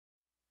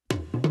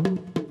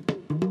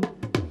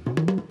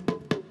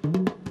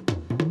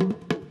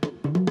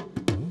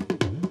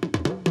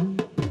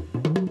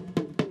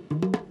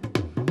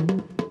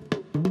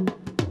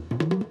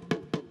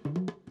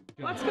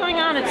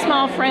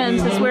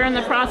Friends is we're in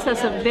the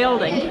process of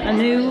building a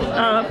new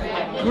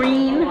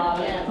green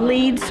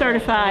LEED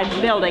certified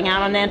building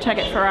out on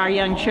Nantucket for our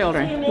young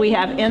children. We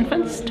have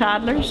infants,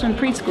 toddlers, and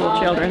preschool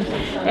children.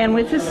 And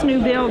with this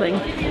new building,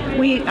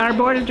 our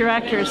board of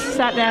directors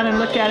sat down and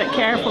looked at it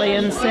carefully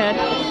and said,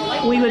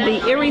 we would be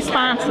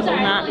irresponsible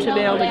not to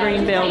build a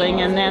green building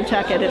in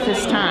Nantucket at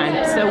this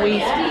time. So we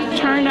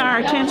turned our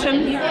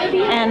attention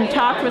and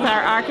talked with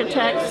our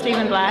architect,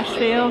 Stephen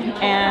Blashfield,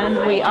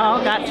 and we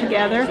all got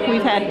together.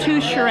 We've had 2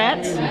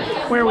 charrettes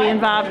where we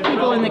involve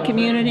people in the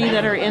community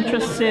that are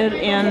interested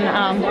in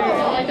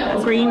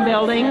green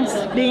buildings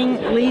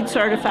being LEED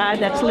certified.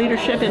 That's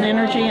Leadership in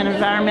Energy and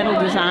Environmental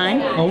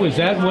Design. Oh, is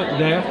that what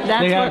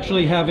they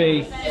actually have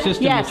a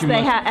system? Yes,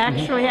 they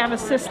actually have a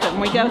system.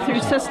 We go through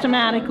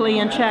systematically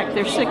and check.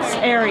 There's 6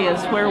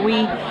 areas where we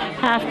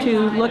have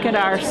to look at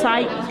our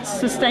site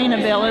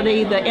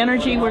sustainability, the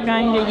energy we're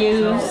going to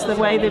use, the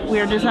way that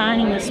we're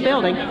designing this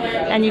building,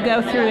 and you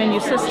go through and you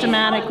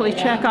systematically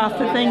check off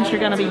the things you're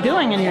going to be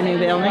doing in your new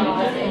building.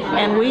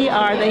 And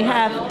they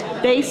have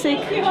basic,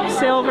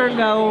 silver,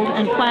 gold,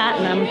 and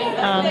platinum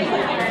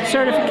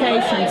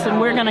certifications, and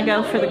we're going to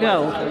go for the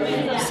gold.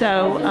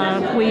 So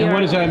what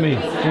does that mean?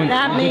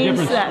 That means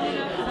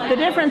that the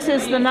difference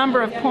is the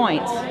number of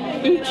points.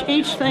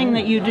 Each thing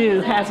that you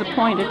do has a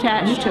point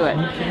attached to it.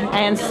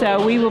 And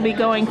so we will be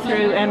going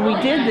through, and we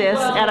did this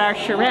at our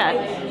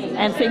charrette,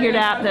 and figured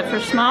out that for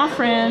Small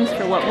Friends,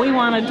 for what we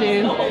want to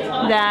do,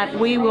 that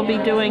we will be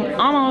doing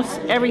almost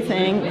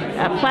everything.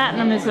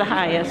 Platinum is the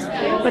highest,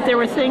 but there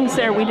were things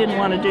there we didn't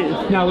want to do.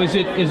 Now, is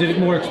it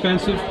more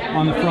expensive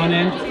on the front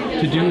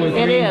end to do with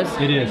green? It is.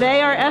 It is.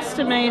 They are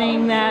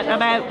estimating that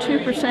about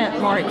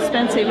 2% more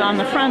expensive on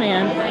the front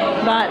end,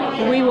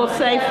 but we will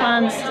save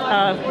funds.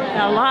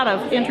 A lot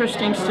of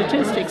interesting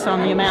statistics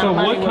on the amount of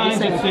money. So what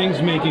kinds of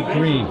things make it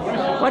green?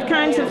 What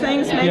kinds of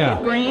things make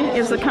it green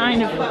is the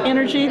kind of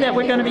energy that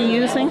we're going to be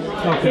using.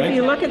 Okay. If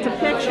you look at the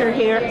picture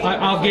here.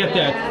 I'll get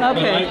that.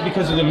 Okay.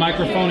 Because of the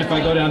microphone, if I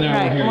go down there,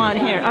 I won't hear you. One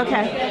here.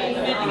 Okay.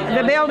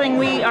 The building,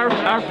 we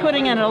are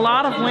putting in a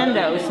lot of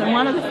windows, and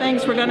one of the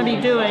things we're going to be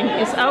doing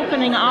is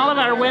opening all of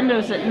our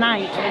windows at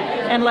night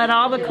and let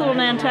all the cool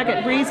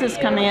Nantucket breezes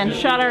come in,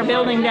 shut our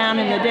building down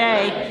in the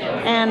day,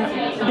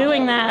 and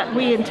doing that,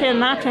 we intend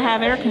not to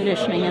have air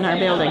conditioning in our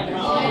building.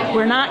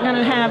 We're not going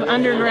to have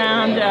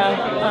underground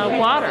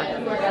water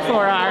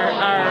for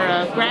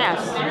our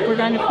grass. We're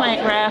going to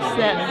plant grass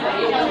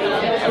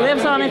that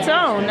lives on its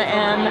own,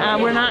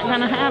 and we're not going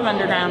to have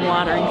underground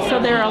watering.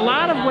 So there are a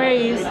lot of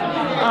ways,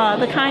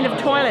 the kind of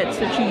toilets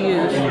that you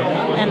use,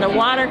 and the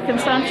water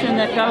consumption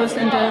that goes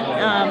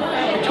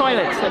into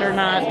toilets that are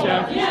not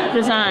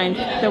designed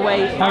the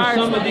way ours.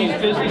 Are some of these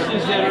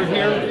businesses that are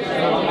here,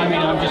 I mean,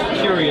 I'm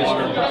just curious,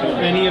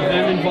 any of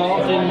them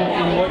involved in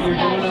what you're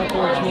doing out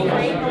there at Small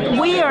Friends?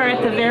 We are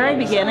at the very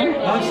beginning.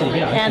 I see,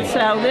 yeah. And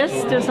so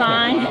this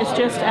design has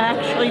just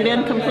actually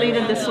been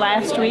completed this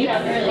last week.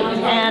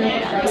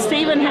 And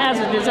Stephen has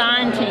a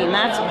design team.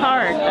 That's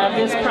part of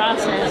this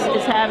process,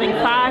 is having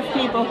 5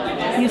 people.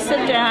 You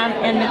sit down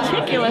and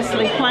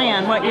meticulously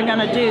plan what you're going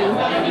to do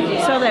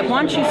so that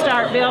once you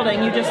start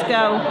building, you just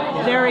go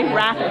very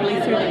rapidly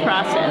through the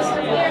process.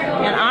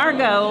 And our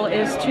goal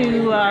is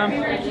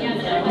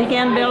to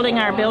begin building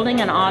our building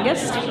in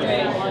August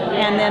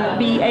and then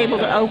be able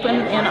to open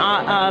in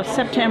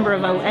September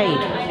of '08,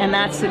 and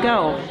that's the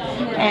goal.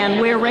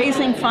 And we're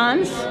raising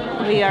funds.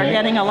 We are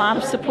getting a lot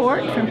of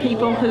support from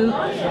people who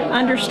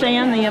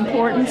understand the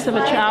importance of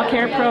a child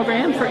care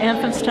program for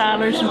infants,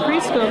 toddlers, and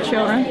preschool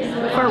children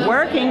for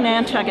working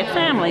Nantucket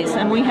families.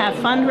 And we have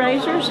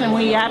fundraisers, and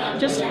we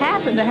just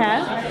happen to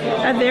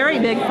have a very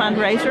big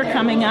fundraiser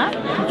coming up.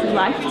 Would you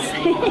like to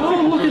see?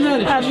 Oh, look at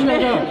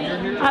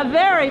that. A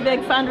very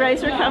big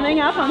fundraiser coming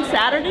up on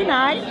Saturday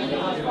night,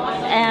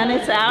 and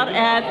it's out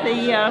at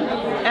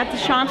the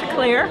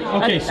Chanticleer.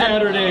 Okay,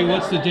 Saturday,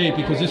 what's the date?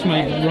 Because this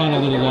might run a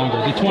little longer.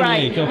 The 28th,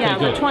 right. Okay, yeah,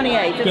 good. The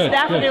 28th. It's good,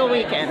 Daffodil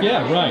good. Weekend.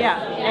 Yeah, right. Yeah,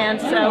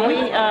 and so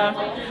we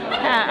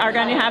are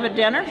going to have a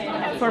dinner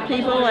for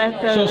people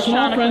at the So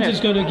Small Friends Chanticleer. is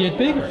going to get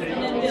bigger.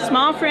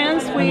 Small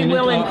Friends, we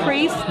will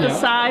increase the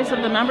size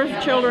of the number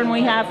of children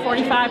we have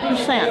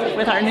 45%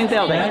 with our new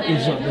building.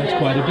 That's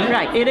quite a bit.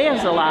 Right, it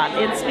is a lot.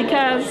 It's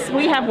because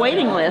we have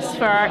waiting lists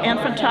for our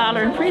infant,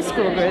 toddler, and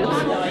preschool groups.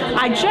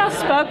 I just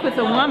spoke with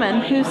a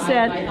woman who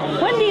said,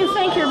 when do you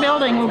think your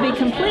building will be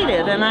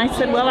completed? And I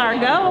said, well, our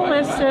goal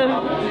is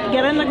to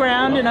get in the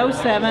ground in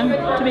 '07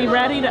 to be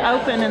ready to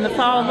open in the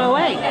fall of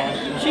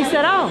 '08. She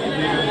said, oh,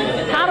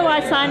 how do I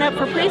sign up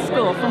for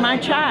preschool for my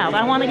child?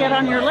 I want to get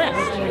on your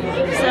list.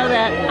 So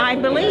that I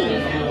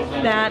believe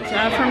that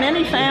for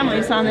many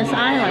families on this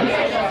island,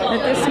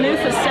 that this new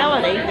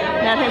facility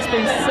that has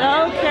been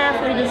so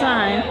carefully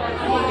designed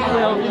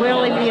will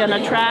really be an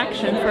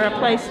attraction for a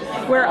place.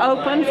 We're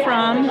open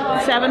from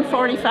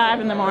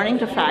 7:45 in the morning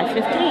to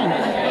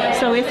 5:15.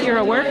 So if you're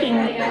a working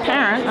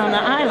parent on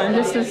the island,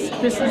 this is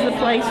the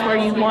place where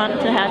you want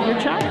to have your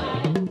child.